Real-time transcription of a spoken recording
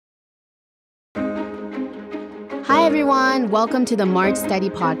Hi everyone, welcome to the March Study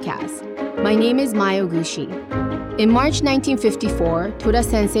Podcast. My name is Ogushi. In March 1954, Toda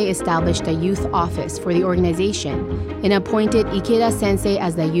Sensei established a youth office for the organization and appointed Ikeda Sensei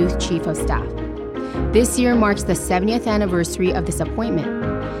as the youth chief of staff. This year marks the 70th anniversary of this appointment.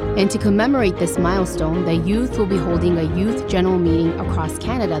 And to commemorate this milestone, the youth will be holding a youth general meeting across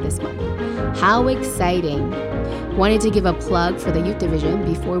Canada this month. How exciting! Wanted to give a plug for the youth division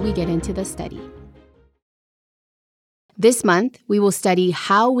before we get into the study. This month, we will study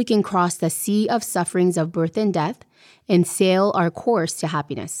how we can cross the sea of sufferings of birth and death and sail our course to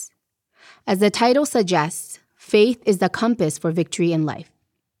happiness. As the title suggests, faith is the compass for victory in life.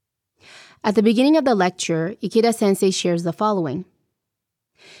 At the beginning of the lecture, Ikeda Sensei shares the following.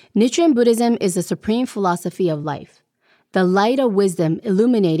 Nichiren Buddhism is the supreme philosophy of life, the light of wisdom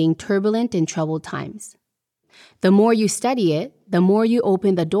illuminating turbulent and troubled times. The more you study it, the more you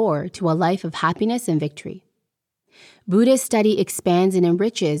open the door to a life of happiness and victory. Buddhist study expands and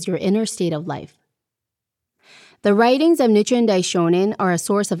enriches your inner state of life. The writings of Nichiren Daishonin are a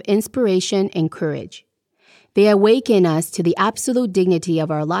source of inspiration and courage. They awaken us to the absolute dignity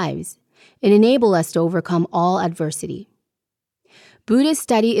of our lives and enable us to overcome all adversity. Buddhist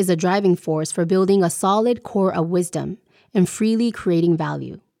study is a driving force for building a solid core of wisdom and freely creating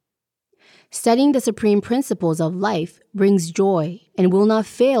value. Studying the supreme principles of life brings joy and will not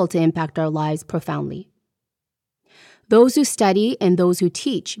fail to impact our lives profoundly. Those who study and those who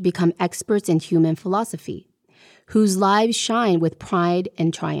teach become experts in human philosophy, whose lives shine with pride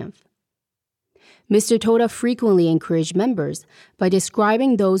and triumph. Mr. Toda frequently encouraged members by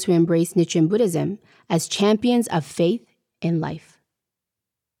describing those who embrace Nichiren Buddhism as champions of faith in life.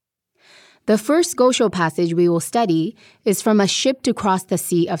 The first Gosho passage we will study is from A Ship to Cross the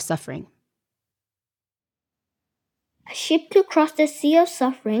Sea of Suffering. A ship to cross the sea of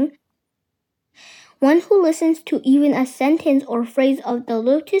suffering. One who listens to even a sentence or phrase of the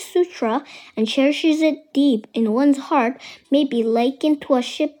Lotus Sutra and cherishes it deep in one's heart may be likened to a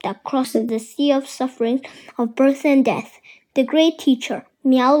ship that crosses the sea of sufferings of birth and death. The great teacher,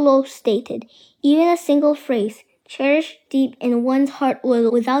 Milo, stated, even a single phrase, cherished deep in one's heart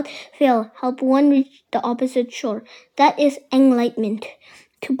will without fail help one reach the opposite shore. That is enlightenment.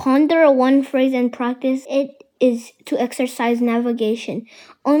 To ponder one phrase and practice it is to exercise navigation.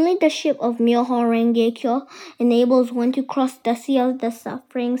 Only the ship of Myoho Renge Kyo enables one to cross the sea of the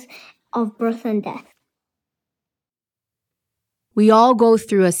sufferings of birth and death. We all go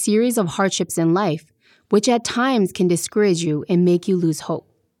through a series of hardships in life, which at times can discourage you and make you lose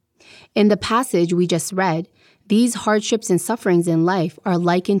hope. In the passage we just read, these hardships and sufferings in life are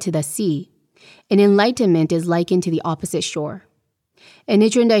likened to the sea, and enlightenment is likened to the opposite shore. And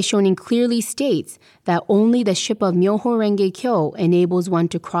Nichiren Daishonin clearly states that only the ship of Myoho Renge Kyo enables one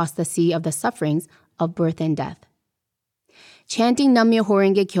to cross the sea of the sufferings of birth and death. Chanting Nam-myoho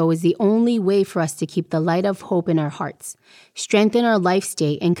Renge Kyo is the only way for us to keep the light of hope in our hearts, strengthen our life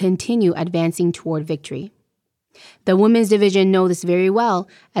state, and continue advancing toward victory. The women's division know this very well,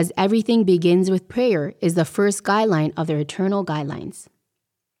 as everything begins with prayer is the first guideline of their eternal guidelines.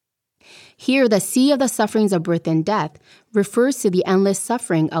 Here, the sea of the sufferings of birth and death refers to the endless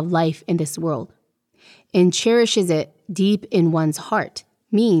suffering of life in this world, and cherishes it deep in one's heart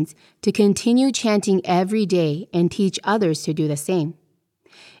means to continue chanting every day and teach others to do the same.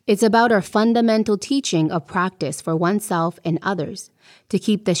 It's about our fundamental teaching of practice for oneself and others to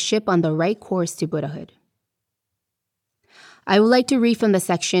keep the ship on the right course to Buddhahood. I would like to read from the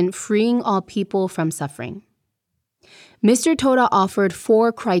section Freeing All People from Suffering. Mr. Toda offered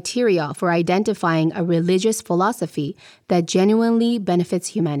 4 criteria for identifying a religious philosophy that genuinely benefits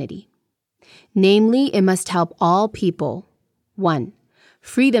humanity. Namely, it must help all people 1.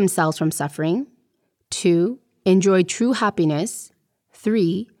 Free themselves from suffering. 2. Enjoy true happiness.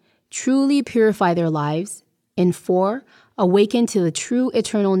 3. Truly purify their lives. And 4. Awaken to the true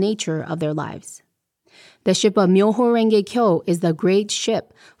eternal nature of their lives. The ship of Myoho Renge Kyo is the great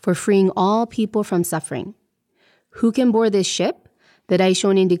ship for freeing all people from suffering. Who can board this ship? The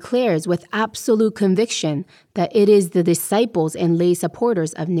Daishonin declares with absolute conviction that it is the disciples and lay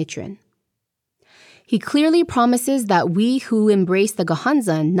supporters of Nichiren. He clearly promises that we who embrace the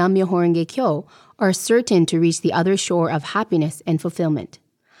Gohanzan Nam-myoho Renge Kyo are certain to reach the other shore of happiness and fulfillment.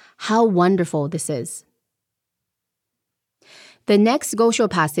 How wonderful this is. The next Gosho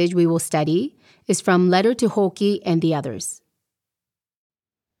passage we will study is from Letter to Hoki and the Others.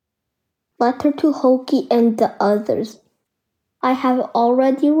 Letter to Hoki and the Others. I have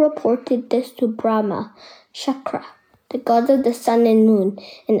already reported this to Brahma, Shakra, the gods of the sun and moon,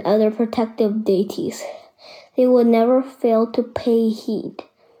 and other protective deities. They will never fail to pay heed.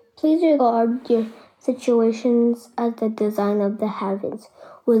 Please regard your situations as the design of the heavens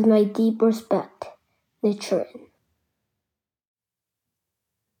with my deep respect. Nichiren.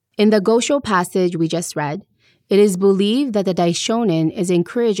 In the Gosho passage we just read, it is believed that the Daishonin is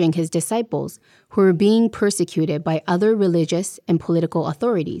encouraging his disciples who are being persecuted by other religious and political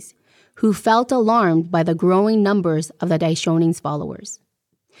authorities, who felt alarmed by the growing numbers of the Daishonin's followers.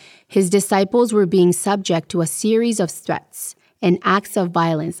 His disciples were being subject to a series of threats and acts of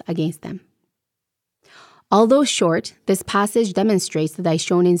violence against them. Although short, this passage demonstrates the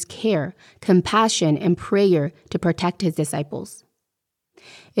Daishonin's care, compassion, and prayer to protect his disciples.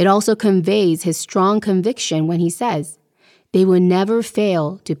 It also conveys his strong conviction when he says, "They will never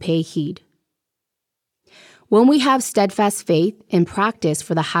fail to pay heed." When we have steadfast faith and practice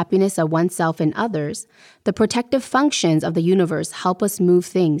for the happiness of oneself and others, the protective functions of the universe help us move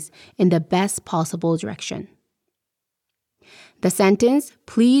things in the best possible direction. The sentence,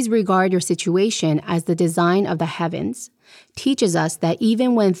 "Please regard your situation as the design of the heavens," teaches us that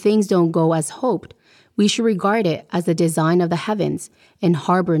even when things don't go as hoped, we should regard it as the design of the heavens and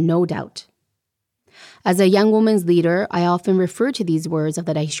harbor no doubt. As a young woman's leader, I often refer to these words of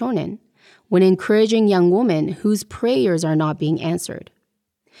the Daishonin when encouraging young women whose prayers are not being answered.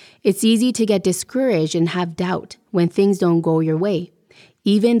 It's easy to get discouraged and have doubt when things don't go your way,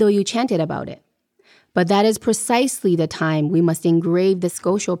 even though you chanted about it. But that is precisely the time we must engrave this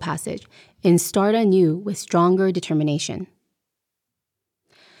Gosho passage and start anew with stronger determination.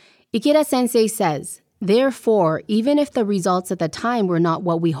 Ikeda Sensei says, "Therefore, even if the results at the time were not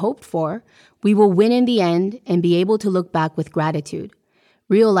what we hoped for, we will win in the end and be able to look back with gratitude,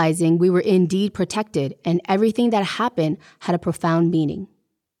 realizing we were indeed protected and everything that happened had a profound meaning."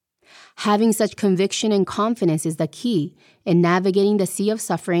 Having such conviction and confidence is the key in navigating the sea of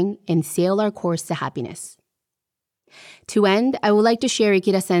suffering and sail our course to happiness. To end, I would like to share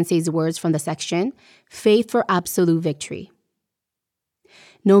Ikeda Sensei's words from the section, Faith for Absolute Victory.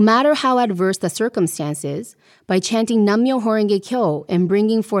 No matter how adverse the circumstances, by chanting Nammyo Horenge Kyo and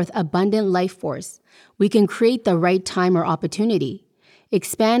bringing forth abundant life force, we can create the right time or opportunity,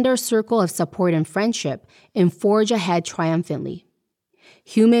 expand our circle of support and friendship, and forge ahead triumphantly.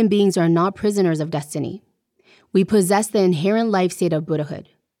 Human beings are not prisoners of destiny. We possess the inherent life state of Buddhahood.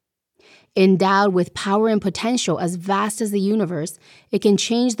 Endowed with power and potential as vast as the universe, it can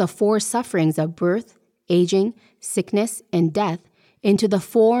change the four sufferings of birth, aging, sickness, and death into the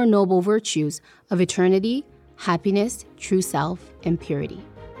four noble virtues of eternity, happiness, true self, and purity.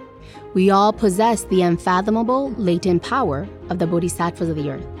 We all possess the unfathomable latent power of the bodhisattvas of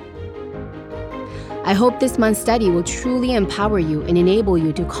the earth. I hope this month's study will truly empower you and enable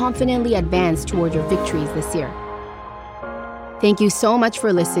you to confidently advance toward your victories this year. Thank you so much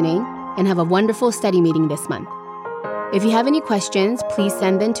for listening, and have a wonderful study meeting this month. If you have any questions, please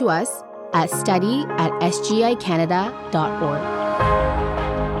send them to us at study@sgicanada.org.